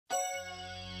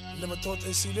Never thought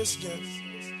they'd see this again.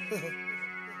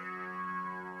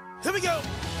 Here we go.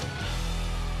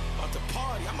 About to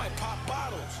party, I might pop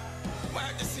bottles. Might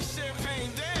have to see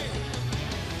Champagne Day.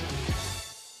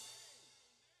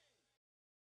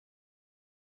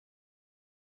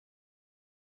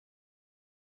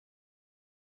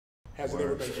 Has it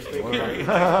ever made you think?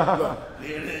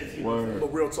 Look,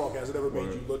 but real talk, has it ever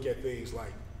made you look at things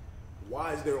like,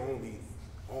 why is there only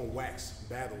on wax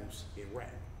battles in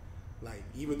rap? Like,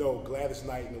 even though Gladys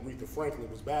Knight and Aretha Franklin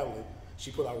was battling, she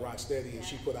put out Rocksteady and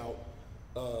she put out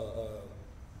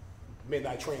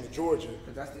Midnight Train to Georgia.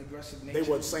 Because that's the aggressive nature. They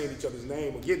wasn't saying each other's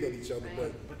name or getting at each other,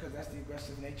 but because that's the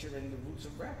aggressive nature and the roots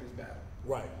of rap is battle.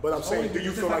 Right, but I'm saying, do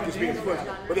you feel like it's being pushed?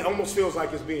 But it almost feels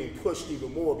like it's being pushed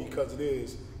even more because it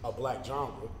is a black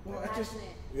genre. Well, I just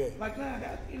like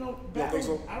that, Don't think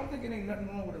so? I don't think it ain't nothing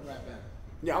wrong with a rap battle.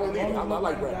 Yeah, I don't need it. I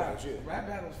like rap battles. Yeah, rap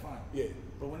battles fine. Yeah.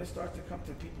 But when it starts to come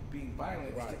to people being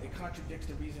violent, it contradicts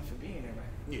the reason for being in rap.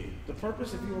 Yeah. The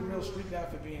purpose, if you're a real street guy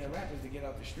for being a rap, is to get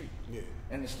out the street. Yeah.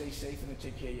 And to stay safe and to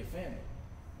take care of your family.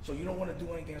 So you don't want to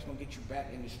do anything that's going to get you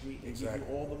back in the street and give you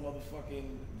all the motherfucking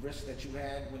risks that you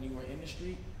had when you were in the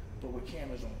street, but with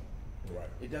cameras on. Right.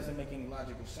 It doesn't make any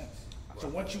logical sense. Right. So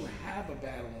once you have a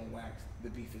battle on wax, the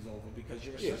beef is over because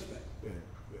you're a suspect. Yeah.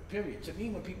 Period. To me,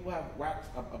 when people have wax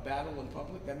a battle in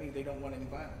public, that means they don't want any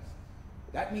violence.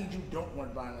 That means you don't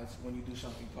want violence when you do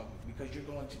something public because you're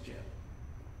going to jail.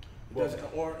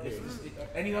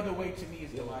 Any other way to me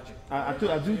is illogical.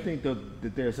 I do think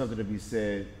that there's something to be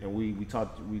said, and we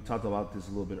talked about this a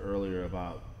little bit earlier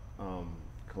about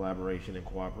collaboration and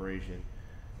cooperation.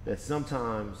 That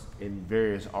sometimes in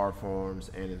various art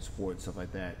forms and in sports, stuff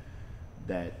like that,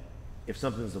 that if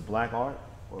something is a black art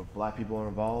or if black people are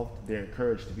involved, they're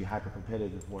encouraged to be hyper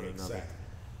competitive with one another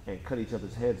and cut each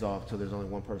other's heads off till there's only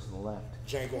one person left.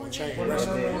 Django and Chain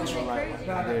wrestling.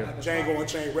 Django and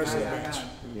Chain wrestling match.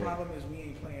 The problem is we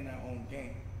ain't playing our own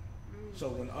game. So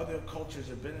when other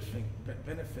cultures are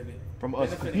benefited from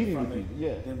us competing with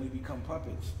people, then we become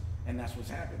puppets, and that's what's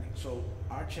happening. So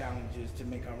our challenge is to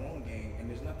make our own game, and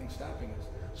there's nothing stopping us.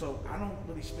 So I don't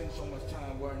really spend so much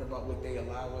time worrying about what they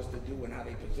allow us to do and how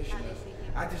they position us.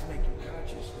 I just make you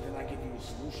conscious, and then I give you a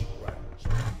solution. Right. So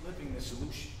I'm living the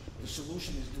solution. The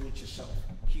solution is do it yourself.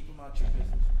 Keep them out your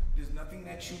business. There's nothing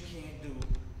that you can't do,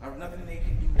 or nothing they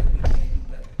can do that we can't do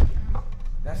better.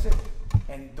 That's it.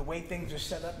 And the way things are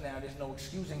set up now, there's no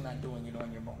excusing not doing it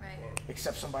on your own,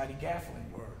 except somebody gaffling.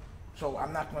 So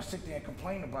I'm not going to sit there and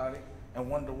complain about it and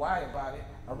wonder why about it.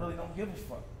 I really don't give a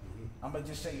fuck. I'm going to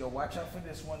just say, yo, watch out for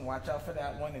this one, watch out for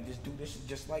that one, and just do this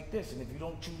just like this. And if you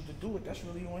don't choose to do it, that's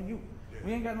really on you.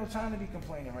 We ain't got no time to be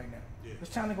complaining right now.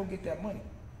 It's time to go get that money.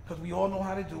 Because we all know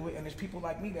how to do it, and there's people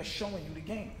like me that's showing you the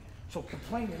game. So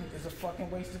complaining is a fucking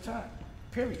waste of time,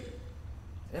 period.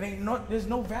 There's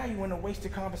no value in a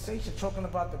wasted conversation talking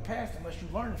about the past unless you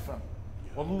learn from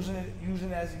it. Or using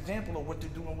it as an example of what to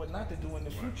do and what not to do in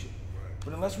the future.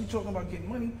 But unless we're talking about getting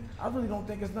money, I really don't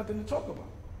think there's nothing to talk about.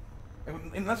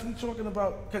 Unless we're talking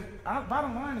about, because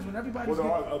bottom line is when everybody's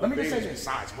let me just say this.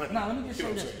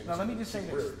 Let me just say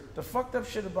this. The fucked up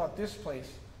shit about this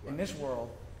place, in this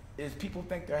world, is people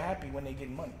think they're happy when they get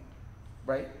money,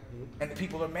 right? And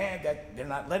people are mad that they're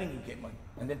not letting you get money.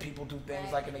 And then people do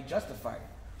things and they justify it.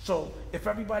 So if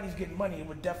everybody's getting money, it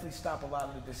would definitely stop a lot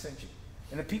of the dissension.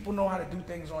 And if people know how to do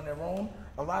things on their own,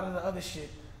 a lot of the other shit,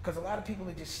 because a lot of people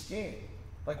are just scared.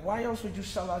 Like, why else would you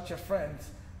sell out your friends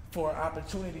for an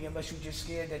opportunity unless you're just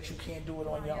scared that you can't do it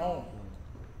on your own?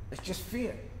 It's just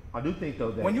fear. I do think,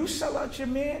 though, that when you sell out your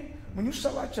man, when you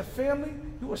sell out your family,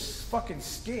 you are fucking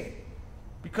scared.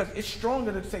 Because it's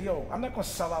stronger to say, yo, I'm not going to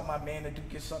sell out my man to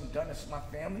get something done. It's my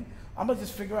family. I'm going to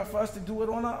just figure out for us to do it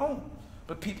on our own.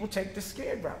 But people take the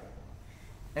scared route.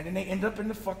 And then they end up in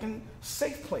the fucking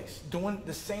safe place, doing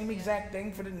the same exact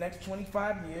thing for the next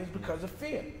 25 years because of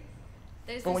fear.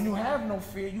 But when you have no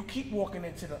fear, you keep walking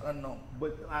into the unknown.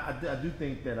 But I do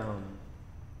think that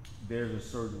there's a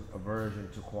certain aversion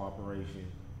to cooperation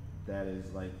that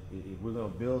is like, if we're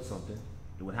going to build something,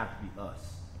 it would have to be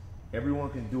us. Everyone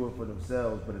can do it for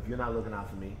themselves, but if you're not looking out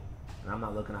for me, and I'm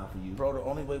not looking out for you. Bro, the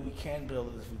only way we can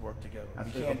build it is if we work together.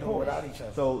 We can't do it without each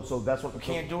other. So that's what... We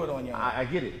can't do it on your own. I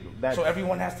get it. So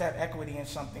everyone has to have equity in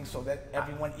something so that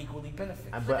everyone equally benefits.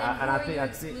 I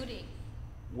think...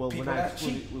 Well, people we're not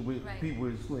excluding, people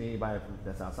are excluding anybody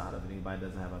that's outside of it. Anybody that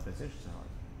doesn't have our best interest at heart.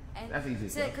 And that's easy.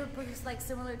 So it could produce like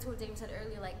similar to what James said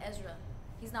earlier, like Ezra.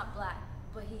 He's not black,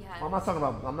 but he has. Well, I'm not talking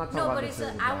about. No,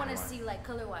 but I want to see like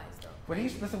color wise though. But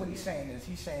listen, what he's saying is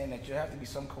he's saying that you have to be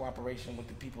some cooperation with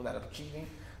the people that are cheating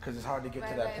because it's hard to get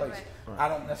to that place. Right. I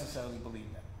don't necessarily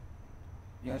believe that.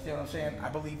 You understand what I'm saying? I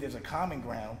believe there's a common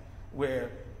ground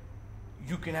where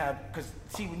you can have, because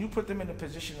see, when you put them in a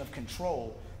position of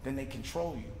control, then they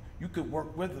control you. You could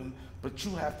work with them, but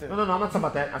you have to. No, I'm not talking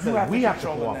about that. I said have we have to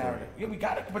control the cooperate. narrative. Yeah, we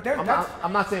got it. But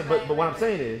I'm not saying, but what I'm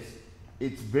saying is,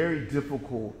 it's very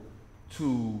difficult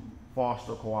to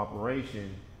foster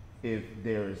cooperation if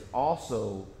there is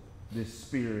also this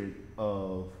spirit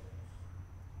of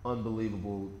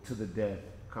unbelievable to the death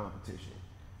competition.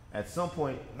 At some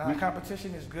point,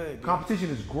 competition is good. Dude. Competition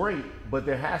is great, but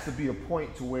there has to be a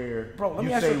point to where Bro, let you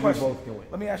me ask say you a question. we both can win.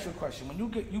 Let me ask you a question. When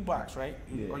you box, right?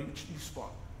 Yeah. Or you spar.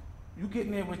 You get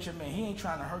in there with your man. He ain't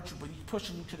trying to hurt you, but he's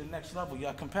pushing you to the next level.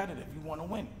 You're competitive. You want to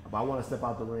win. But I want to step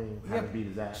out the ring, have to beat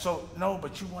his ass. So no,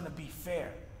 but you want to be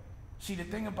fair. See, the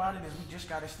thing about it is we just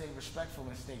got to stay respectful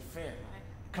and stay fair. Right.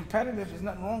 Competitive, there's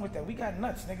nothing wrong with that. We got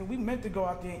nuts, nigga. We meant to go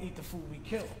out there and eat the food we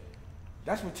kill.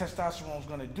 That's what testosterone's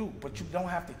gonna do. But you don't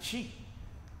have to cheat.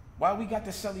 Why we got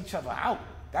to sell each other out?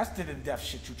 That's to the death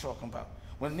shit you talking about.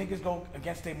 When niggas go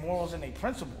against their morals and their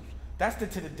principles, that's the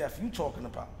to the death you talking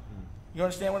about. You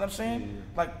understand what I'm saying?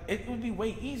 Yeah. Like, it would be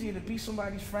way easier to be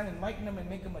somebody's friend and liken them and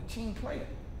make them a team player.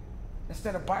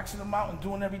 Instead of boxing them out and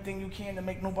doing everything you can to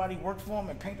make nobody work for them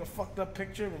and paint a fucked up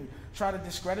picture and try to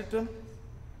discredit them.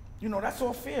 You know, that's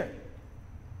all fear.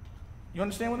 You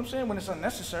understand what I'm saying? When it's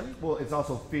unnecessary. Well, it's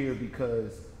also fear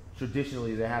because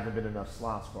traditionally there haven't been enough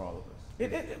slots for all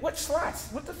of us. What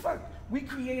slots? What the fuck? We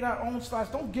create our own slots.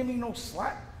 Don't give me no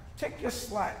slot. Take your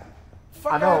slot.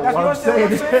 Fuck I know out. what I'm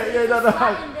saying. Yeah, no.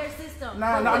 Slot in their system.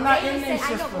 Nah, I'm not in their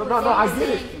system. No, I get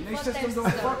it. Their system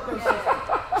don't fuck their system.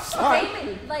 Slot.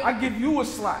 I give you a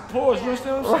slot. Pause. You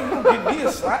understand what I'm saying? You don't give me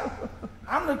a slot.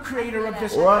 I'm the creator of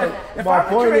this. Right. If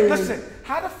I'm the creator, listen,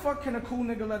 how the fuck can a cool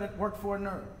nigga let it work for a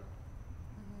nerd?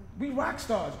 We rock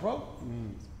stars, bro.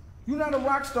 You're not a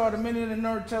rock star the minute a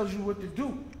nerd tells you what to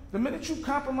do. The minute you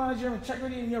compromise your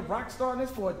integrity and your rock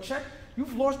starness for a check,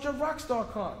 you've lost your rock star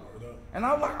card. And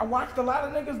I watched a lot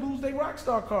of niggas lose their rock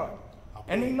star card.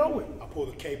 And they know it. I pulled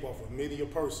a cape off of many a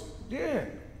person. Yeah.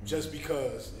 Just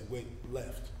because it went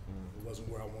left. It wasn't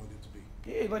where I wanted it to be.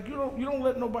 Yeah, like you don't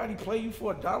let nobody play you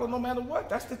for $1 no matter what.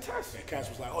 That's the test. And Cass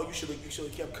was like, oh, you should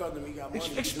have kept cutting me, got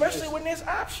money. Especially when there's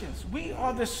options. We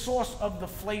are the source of the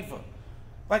flavor.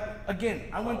 Like, again,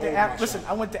 I went to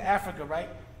Africa, right?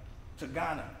 To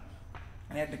Ghana.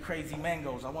 And they had the crazy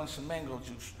mangoes. I want some mango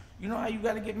juice. You know how you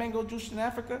gotta get mango juice in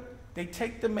Africa? They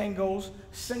take the mangoes,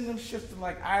 send them shit to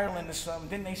like Ireland or something,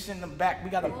 then they send them back. We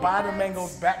gotta buy the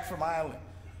mangoes back from Ireland.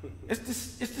 It's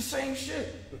the same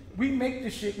shit. We make the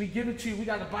shit, we give it to you, we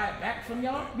gotta buy it back from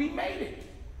y'all. We made it.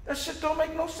 That shit don't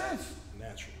make no sense.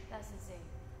 Natural. That's insane.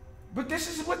 But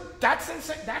that's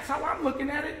insane. That's how I'm looking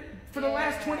at it for the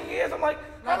last 20 years. I'm like,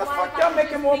 how the fuck y'all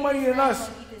making more money than us?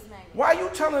 Why are you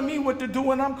telling me what to do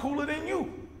when I'm cooler than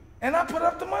you? And I put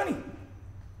up the money.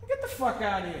 Get the fuck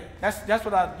out of here. That's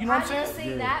what you know what I'm saying? How do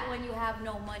you say that when you have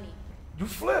no money? You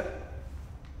flip.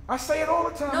 I say it all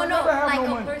the time. No, I never have like no a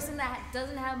money. person that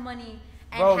doesn't have money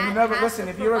and bro, you never has listen.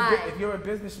 to If you're a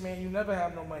businessman, you never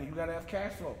have no money. You gotta have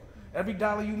cash flow. Every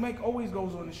dollar you make always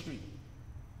goes on the street.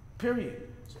 Period.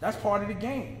 That's part of the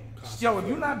game. Yo, if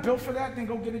you're not built for that, then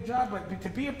go get a job. But to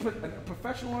be a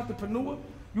professional entrepreneur,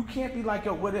 you can't be like,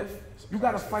 yo, what if? You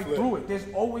gotta fight through it. There's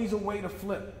always a way to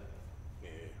flip.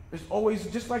 It's always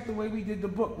just like the way we did the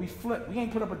book. We flipped. We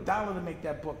ain't put up $1 to make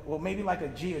that book. Well, maybe like a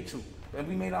G or two. And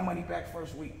we made our money back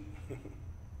first week.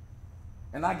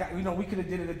 And we could have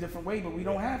did it a different way, but we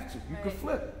don't have to. You could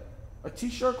flip. A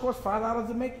t-shirt costs $5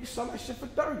 to make. You sell that shit for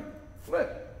 $30.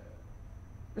 Flip.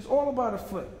 It's all about a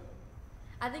flip.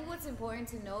 I think what's important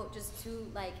to note, just to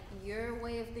like your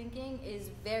way of thinking is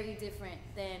very different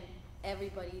than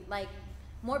everybody. Like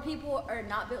more people are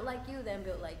not built like you than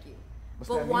built like you.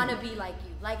 But want to be like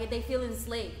you. Like they feel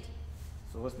enslaved.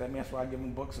 So what's that mean? That's why I give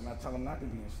them books and I tell them not to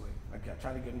be enslaved. Like I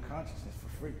try to give them consciousness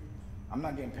for free. I'm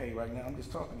not getting paid right now. I'm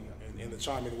just talking to you. And to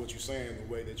chime into what you're saying,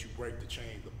 the way that you break the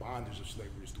chain, the bondage of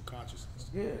slavery is through consciousness.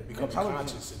 Yeah. Becoming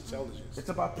conscious intelligence. It's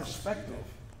about perspective.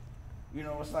 You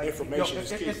know, it's like information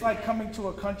is key. It's like coming to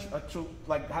a country,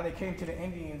 like how they came to the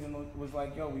Indians and was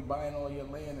like, yo, we buying all your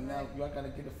land and now y'all gotta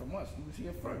get it from us. You was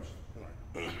here first.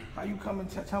 How you come and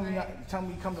tell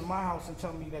me come to my house and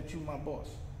tell me that you my boss?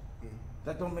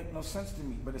 That don't make no sense to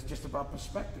me, but it's just about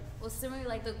perspective. Well, similarly,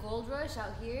 like the gold rush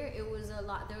out here, it was a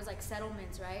lot. There was like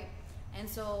settlements, right? And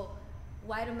so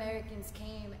white Americans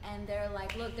came and they're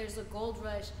like, look, there's a gold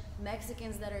rush.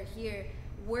 Mexicans that are here,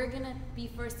 we're gonna be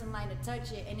first in line to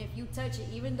touch it. And if you touch it,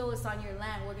 even though it's on your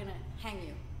land, we're gonna hang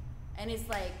you. And it's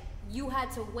like you had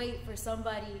to wait for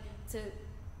somebody to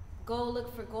go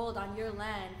look for gold on your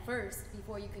land first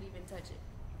before you could even touch it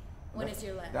when it's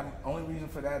your land. The only reason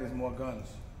for that is more guns.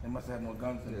 They must have more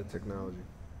guns than technology.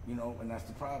 You know, and that's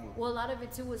the problem. Well, a lot of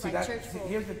it too was See, like church folk.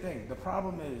 here's the thing. The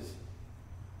problem is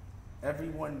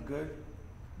everyone good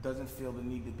doesn't feel the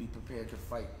need to be prepared to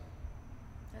fight.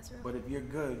 That's right. But if you're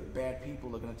good, bad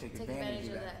people are going to take advantage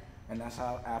of that. And that's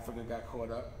how Africa got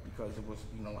caught up, because it was,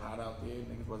 you know, hot out there.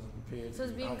 Niggas wasn't prepared. So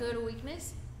is being good a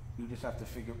weakness? You just have to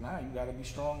figure, you got to be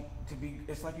strong to be,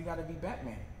 it's like you got to be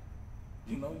Batman.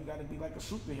 You know, you got to be like a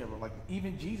superhero. Like,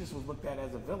 even Jesus was looked at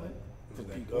as a villain to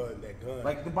people. That gun.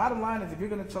 Like, the bottom line is, if you're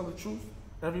going to tell the truth,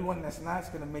 everyone that's not is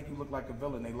going to make you look like a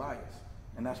villain. They liars.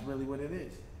 And that's really what it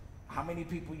is. How many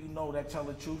people you know that tell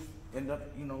the truth end up,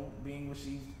 you know, being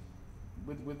received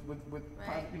with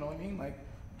Right. you know what I mean? Like,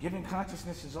 giving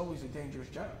consciousness is always a dangerous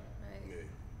job. Right. Yeah.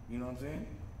 You know what I'm saying?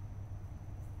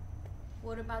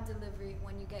 What about delivery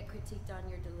when you get critiqued on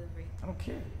your delivery? I don't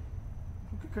care.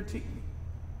 Who can critique me?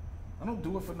 I don't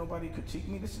do it for nobody to critique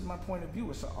me. This is my point of view.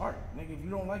 It's an art. Nigga, if you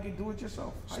don't like it, do it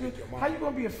yourself. How you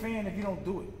gonna be a fan if you don't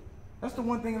do it? That's the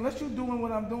one thing. Unless you're doing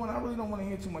what I'm doing, I really don't want to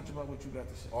hear too much about what you got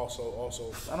to say.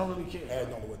 Also, I don't really care.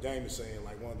 adding on to what Dame is saying,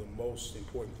 like one of the most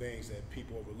important things that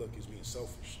people overlook is being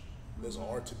selfish. There's an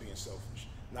art to being selfish,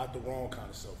 not the wrong kind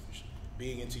of selfish.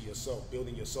 Being into yourself,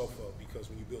 building yourself up, because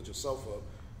when you build yourself up,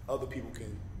 other people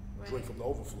can drink from the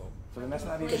overflow. So then that's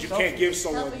not even Because you selfish. can't give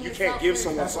someone, Helping you yourself can't give is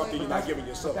someone selfish. something you're not giving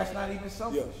yourself. That's not even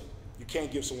selfish. Yeah, you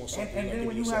can't give someone something. And you're not then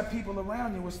when giving you yourself. have people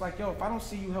around you, it's like, yo, if I don't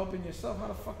see you helping yourself, how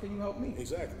the fuck can you help me?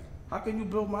 Exactly. How can you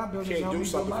build my business? can't Help do me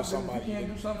build something my for business. somebody You can't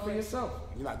and- do something for yourself.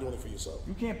 You're not doing it for yourself.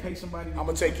 You can't pay somebody. I'm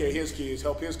gonna take care of his kids,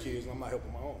 help his kids, and I'm not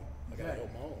helping my own. I gotta Right.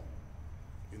 help my own.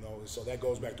 You know, and so that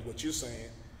goes back to what you're saying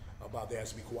about there has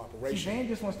to be See, cooperation. Van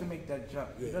just wants to make that jump.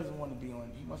 He Yeah. doesn't want to be on.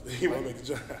 He wants to. He wanna make the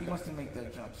jump. He wants to make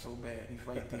that jump so bad. He's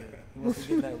right there. He wants to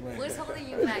get that ring. What's holding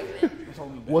you back then? What's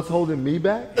holding me back? What's holding me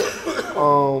back? I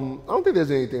don't think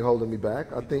there's anything holding me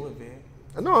back. I think. Do it, Van.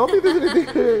 No, I don't think there's anything.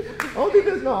 I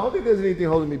don't think there's anything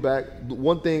holding me back.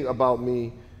 One thing about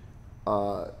me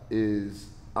is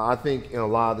I think in a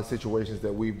lot of the situations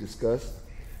that we've discussed,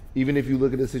 even if you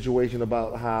look at the situation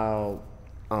about how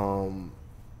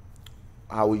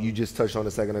you just touched on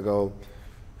a second ago,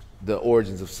 the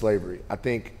origins of slavery. I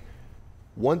think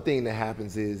one thing that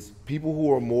happens is people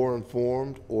who are more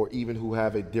informed, or even who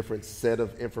have a different set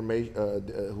of information,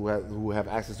 who have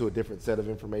access to a different set of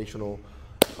informational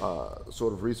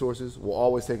sort of resources, will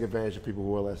always take advantage of people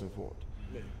who are less informed.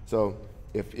 Yeah. So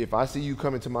if I see you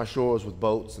coming to my shores with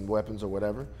boats and weapons or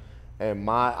whatever, and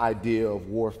my idea of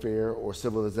warfare or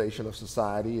civilization of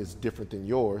society is different than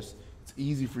yours, it's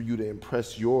easy for you to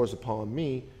impress yours upon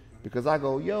me, because I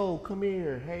go, yo, come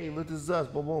here, hey, look, this is us,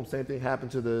 boom, boom. Same thing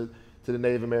happened to the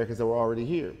Native Americans that were already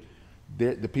here.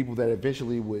 The people that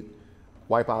eventually would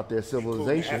wipe out their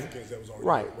civilization, Africans that was already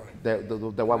right? there,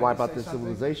 That wipe out say their something?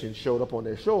 civilization showed up on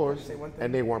their shores, Say one thing?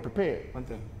 and they weren't prepared. One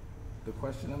thing. The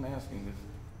question I'm asking is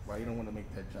why you don't want to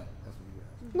make that jump. That's what you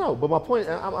asked. No, but my point,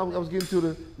 I was getting to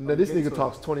the. No, this nigga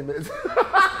talks 20 minutes.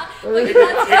 But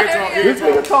you're not serious. This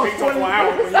nigga talks He talk 20 for an hour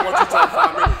when he wants you to talk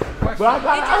 5 minutes. But I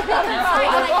got.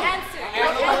 Like answer.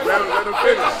 Let him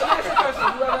finish.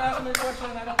 You ever ask me a question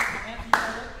and I don't answer you on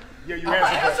it? Yeah, you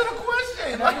answer the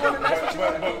question.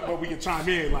 but we can chime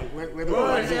in, like let him.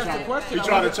 Right, He answer the question. He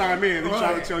trying to chime in. He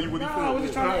trying to tell you what he No, feels. I'm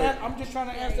just trying to ask, I'm just trying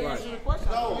to answer the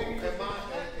question. No,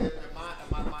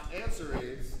 and my answer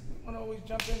is. I don't always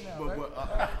jump in now,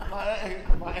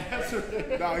 right? My answer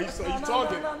is. No, he's no,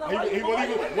 talking. no.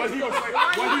 What he gonna say?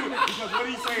 Because what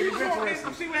he's saying is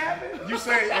interesting. See what happened? You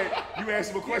say, hey, you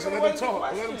ask him a question. but Let him what's the talk.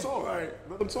 Let question? him talk. All right,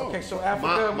 let him talk. Okay, so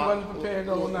Africa wasn't prepared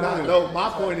to go No, my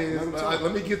point is,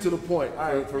 let me get to the point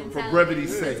for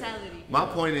brevity's sake. Mentality. My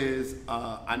point is,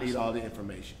 I need all the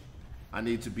information. I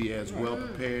need to be as well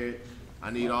prepared.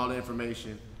 I need all the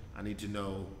information. I need to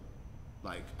know,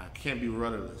 like, I can't be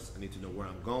rudderless. I need to know where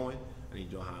I'm going. I need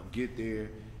to know how I'm get there.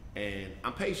 And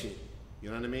I'm patient. You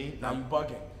know what I mean? Now you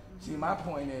bugging. See, my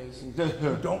point is,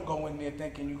 you don't go in there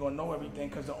thinking you're gonna know everything,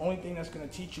 because the only thing that's gonna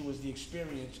teach you is the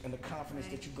experience and the confidence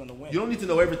that you're gonna win. You don't need to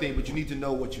know everything, but you need to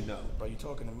know what you know. Bro, you're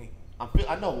talking to me.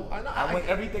 I know.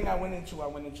 Everything I went into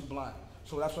blind.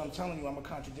 So that's what I'm telling you. I'm a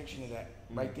contradiction of that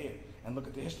right there. And look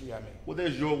at the history I made. Well,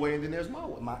 there's your way, and then there's my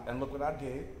way. And look what I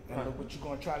did, and look what you're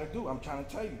gonna try to do. I'm trying to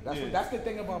tell you. That's the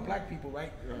thing about black people,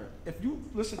 right? If you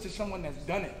listen to someone that's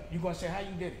done it, you're gonna say how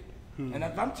you did it. And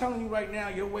if I'm telling you right now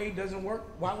your way doesn't work,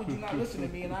 why would you not listen to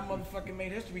me? And I motherfucking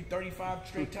made history 35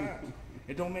 straight times.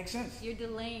 It don't make sense. You're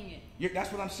delaying it.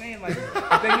 That's what I'm saying. Like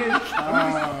the thing is,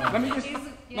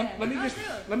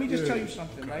 let me just tell you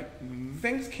something, right?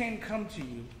 Things can come to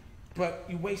you, but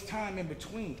you waste time in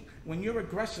between. When you're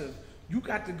aggressive, You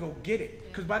got to go get it.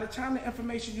 Because by the time the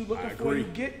information you're looking for you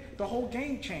get, the whole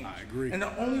game changed. I agree. And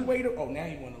the only way to, now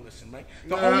you want to listen, right?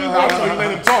 The No, only no, way so you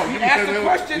let him talk. He You asked let the him-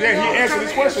 question. yeah, and he y'all answered trying his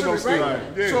to question, answer though, it, right?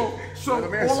 Steve. Yeah. So Let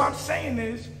him answer. all I'm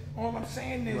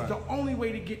saying is, the only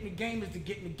way to get in the game is to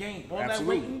get in the game. All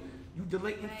Absolutely. that waiting, you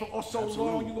delaying for so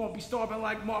long, you're gonna be starving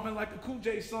like Marvin, like a Cool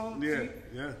J song. Yeah, See?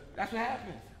 yeah. That's what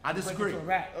happens. I disagree. It's a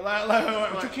rap. Like-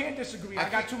 But you can't disagree. I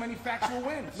got too many factual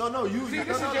wins. No, you. See, no,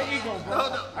 this no, is your no. ego, bro.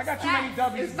 No. I got too many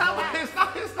W's. It's not. bro. It's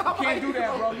not. It's not. You can't do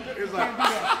that, bro. You can't do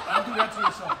that. Don't do that to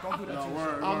yourself. Don't do that to yourself.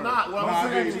 Word, I'm word. not. Well, No, I'm I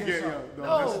saying get to you, yourself. yeah.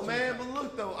 No, man. But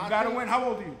look though, You gotta win. How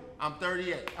old are you? I'm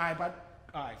 38.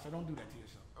 All right, so don't do that to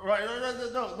yourself. Right?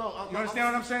 No. You understand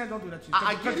what I'm saying? Don't do that to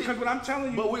I yourself. get it. Because what I'm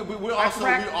telling you. But we're that's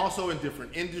rap. also in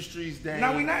different industries. Dang.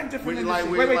 No, we're not in different We like-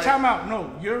 industries. we Wait, like- time out.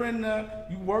 No, you're in the,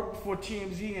 you work for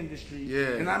TMZ industry.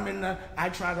 Yeah. And I'm in the, I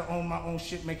try to own my own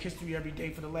shit, make history every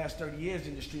day for the last 30 years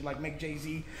industry, like make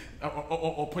Jay-Z,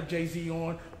 or put Jay-Z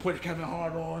on, put Kevin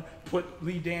Hart on, put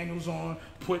Lee Daniels on,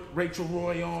 put Rachel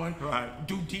Roy on, Right.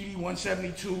 do DD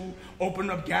 172, open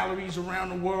up galleries around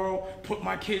the world, put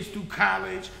my kids through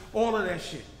college, all of that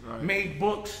shit. Right. Made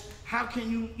books. How can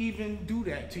you even do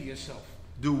that to yourself?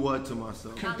 Do what to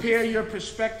myself? Compare your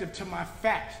perspective to my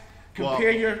facts. Well-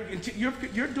 Compare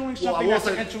you're doing Well, I something will that's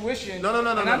say- an intuition. No, And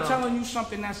I'm no. telling you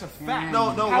something that's a fact.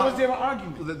 No, How what- is there an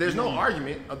argument? There's no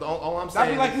argument. All I'm That'd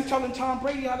saying. be like you is- telling Tom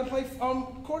Brady how to play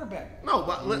quarterback. No,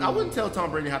 but look, I wouldn't tell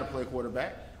Tom Brady how to play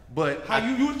quarterback. But How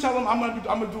you would tell him I'm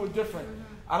gonna do it different.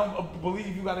 I don't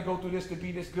believe you got to go through this to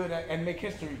be this good and make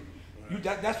history.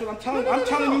 That's what I'm telling you. I'm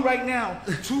telling you right now,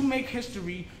 to make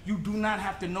history, you do not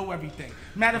have to know everything.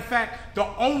 Matter of fact, the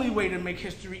only way to make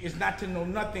history is not to know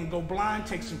nothing. Go blind,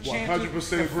 take some chances,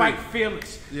 100% and agree. fight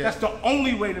fearless. Yeah. That's the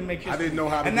only way to make history. I didn't know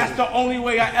how to And do that's it. the only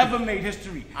way I ever made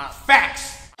history.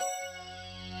 Facts.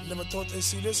 Never thought they'd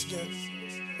see this again.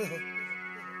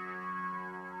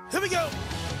 Here we go.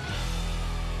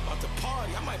 About to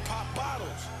party, I might pop bottles.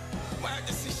 Might have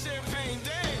to see champagne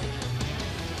dance.